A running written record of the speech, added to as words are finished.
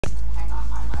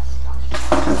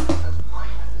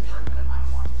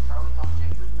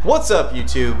What's up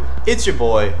YouTube? It's your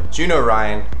boy, Juno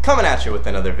Ryan, coming at you with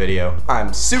another video.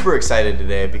 I'm super excited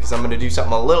today because I'm going to do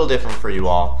something a little different for you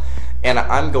all, and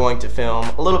I'm going to film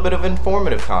a little bit of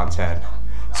informative content.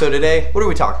 So today, what are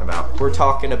we talking about? We're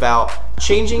talking about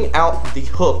changing out the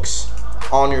hooks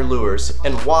on your lures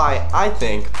and why I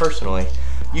think, personally,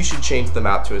 you should change them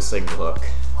out to a single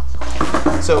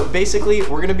hook. So basically,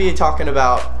 we're going to be talking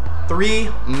about three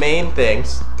main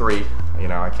things,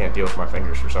 I can't deal with my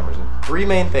fingers for some reason. Three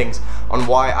main things on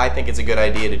why I think it's a good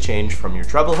idea to change from your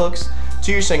treble hooks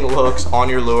to your single hooks on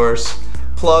your lures.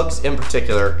 Plugs in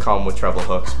particular come with treble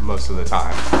hooks most of the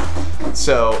time.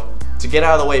 So to get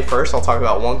out of the way first, I'll talk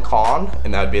about one con,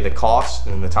 and that would be the cost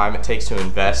and the time it takes to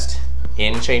invest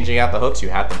in changing out the hooks. You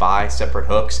have to buy separate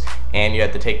hooks and you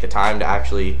have to take the time to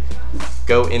actually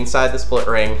go inside the split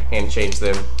ring and change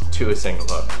them to a single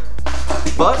hook.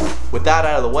 But with that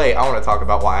out of the way, I want to talk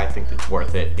about why I think it's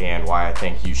worth it and why I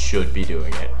think you should be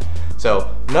doing it.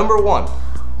 So number one,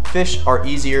 fish are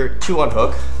easier to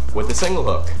unhook with a single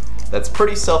hook. That's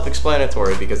pretty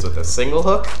self-explanatory because with a single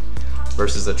hook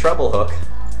versus a treble hook,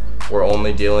 we're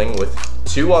only dealing with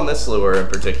two on this lure in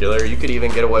particular. You could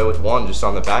even get away with one just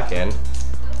on the back end,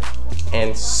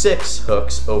 and 6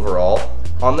 hooks overall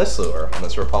on this lure, on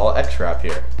this Rapala X-Trap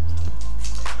here.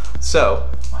 So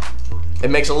it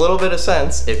makes a little bit of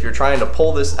sense. If you're trying to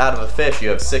pull this out of a fish, you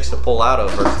have 6 to pull out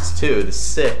of versus 2. The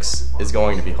 6 is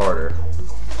going to be harder.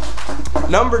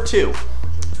 Number 2,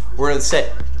 we're going to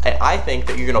say, I think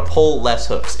that you're going to pull less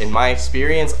hooks. In my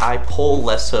experience, I pull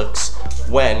less hooks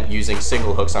when using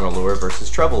single hooks on a lure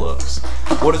versus treble hooks.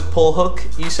 What is pull hook,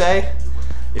 you say?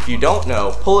 If you don't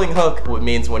know, pulling hook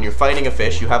means when you're fighting a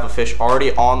fish, you have a fish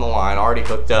already on the line, already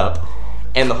hooked up,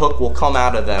 and the hook will come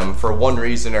out of them for one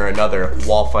reason or another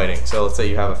while fighting. So let's say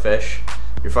you have a fish,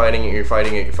 you're fighting it,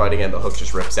 the hook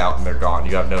just rips out and they're gone.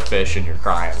 You have no fish and you're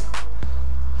crying.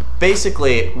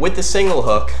 Basically, with the single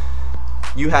hook,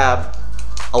 you have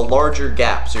a larger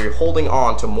gap, so you're holding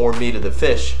on to more meat of the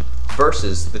fish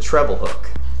versus the treble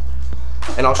hook.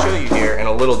 And I'll show you here in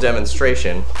a little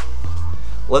demonstration.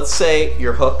 Let's say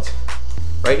you're hooked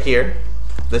right here.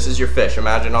 This is your fish.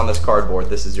 Imagine on this cardboard,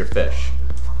 this is your fish.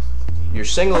 Your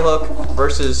single hook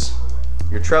versus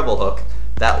your treble hook,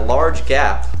 that large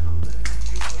gap,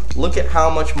 look at how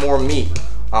much more meat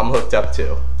I'm hooked up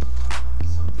to.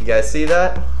 You guys see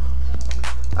that?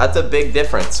 That's a big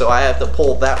difference. So I have to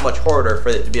pull that much harder for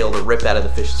it to be able to rip out of the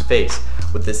fish's face.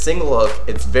 With this single hook,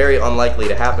 it's very unlikely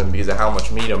to happen because of how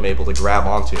much meat I'm able to grab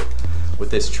onto.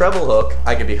 With this treble hook,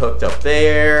 I could be hooked up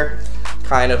there,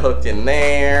 kind of hooked in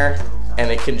there, and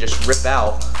it can just rip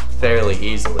out fairly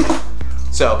easily.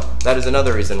 So that is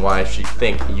another reason why I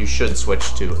think you should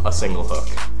switch to a single hook.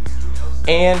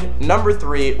 And number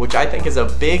 3, which I think is a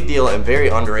big deal and very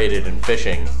underrated in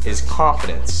fishing, is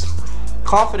confidence.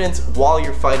 Confidence while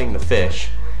you're fighting the fish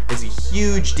is a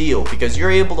huge deal because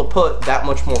you're able to put that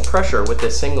much more pressure with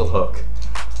this single hook.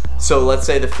 So let's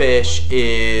say the fish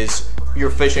you're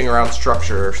fishing around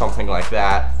structure or something like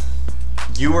that.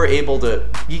 You are able to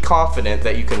be confident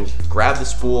that you can grab the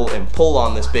spool and pull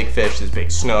on this big fish, this big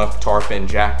snook, tarpon,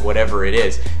 jack, whatever it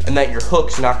is, and that your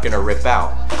hook's not going to rip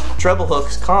out. Treble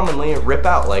hooks commonly rip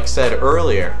out, like said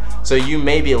earlier, so you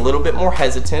may be a little bit more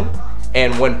hesitant,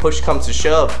 and when push comes to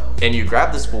shove and you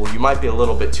grab the spool, you might be a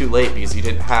little bit too late because you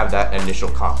didn't have that initial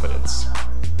confidence.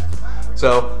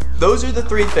 So those are the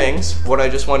 3 things, what I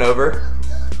just went over.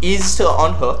 Ease to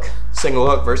unhook, single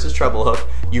hook versus treble hook.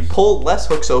 You pull less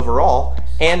hooks overall,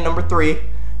 and number 3,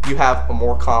 you have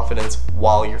more confidence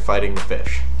while you're fighting the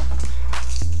fish.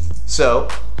 So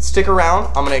stick around,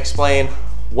 I'm going to explain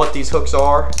what these hooks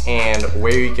are and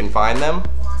where you can find them.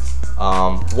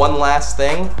 One last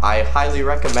thing, I highly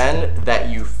recommend that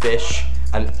you fish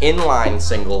an inline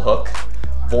single hook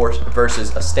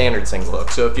versus a standard single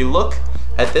hook. So if you look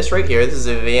at this right here, this is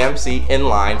a VMC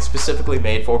inline specifically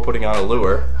made for putting on a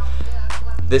lure.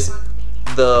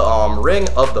 The ring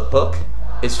of the hook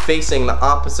is facing the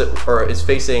opposite, or is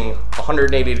facing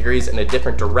 180 degrees in a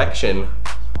different direction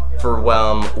for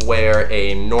where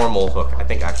a normal hook, I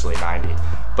think actually 90,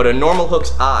 but a normal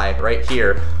hook's eye right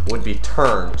here would be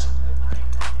turned,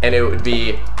 and it would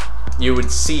be, you would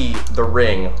see the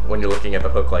ring when you're looking at the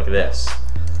hook like this.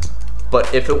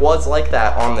 But if it was like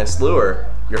that on this lure,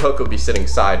 your hook would be sitting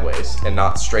sideways and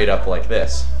not straight up like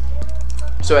this.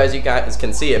 So as you guys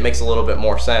can see, it makes a little bit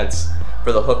more sense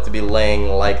for the hook to be laying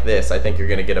like this. I think you're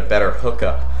going to get a better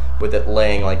hookup with it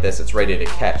laying like this. It's ready to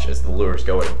catch as the lure's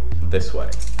going this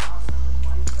way.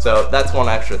 So that's one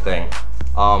extra thing.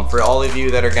 For all of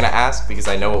you that are going to ask, because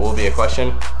I know it will be a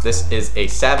question, this is a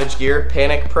Savage Gear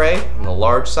Panic Prey in the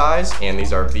large size, and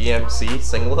these are VMC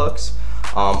single hooks.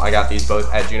 I got these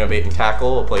both at Juno Bait and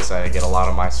Tackle, a place I get a lot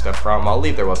of my stuff from. I'll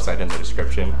leave their website in the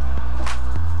description.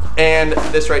 And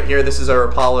this right here, this is our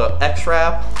Apollo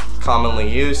X-Wrap, commonly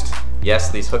used.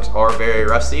 Yes, these hooks are very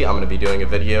rusty. I'm going to be doing a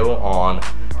video on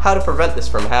how to prevent this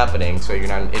from happening so you're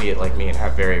not an idiot like me and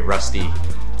have very rusty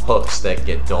hooks that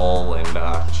get dull and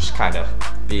just kind of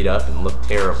beat up and look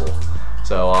terrible.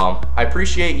 So I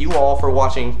appreciate you all for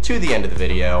watching to the end of the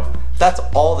video. That's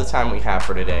all the time we have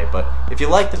for today, but if you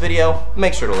like the video,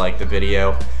 make sure to like the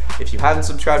video. If you haven't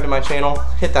subscribed to my channel,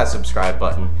 hit that subscribe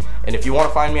button. And if you want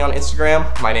to find me on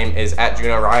Instagram, my name is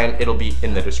 @JunoRyan. It'll be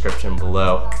in the description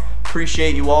below.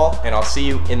 Appreciate you all, and I'll see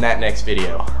you in that next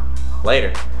video.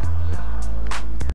 Later.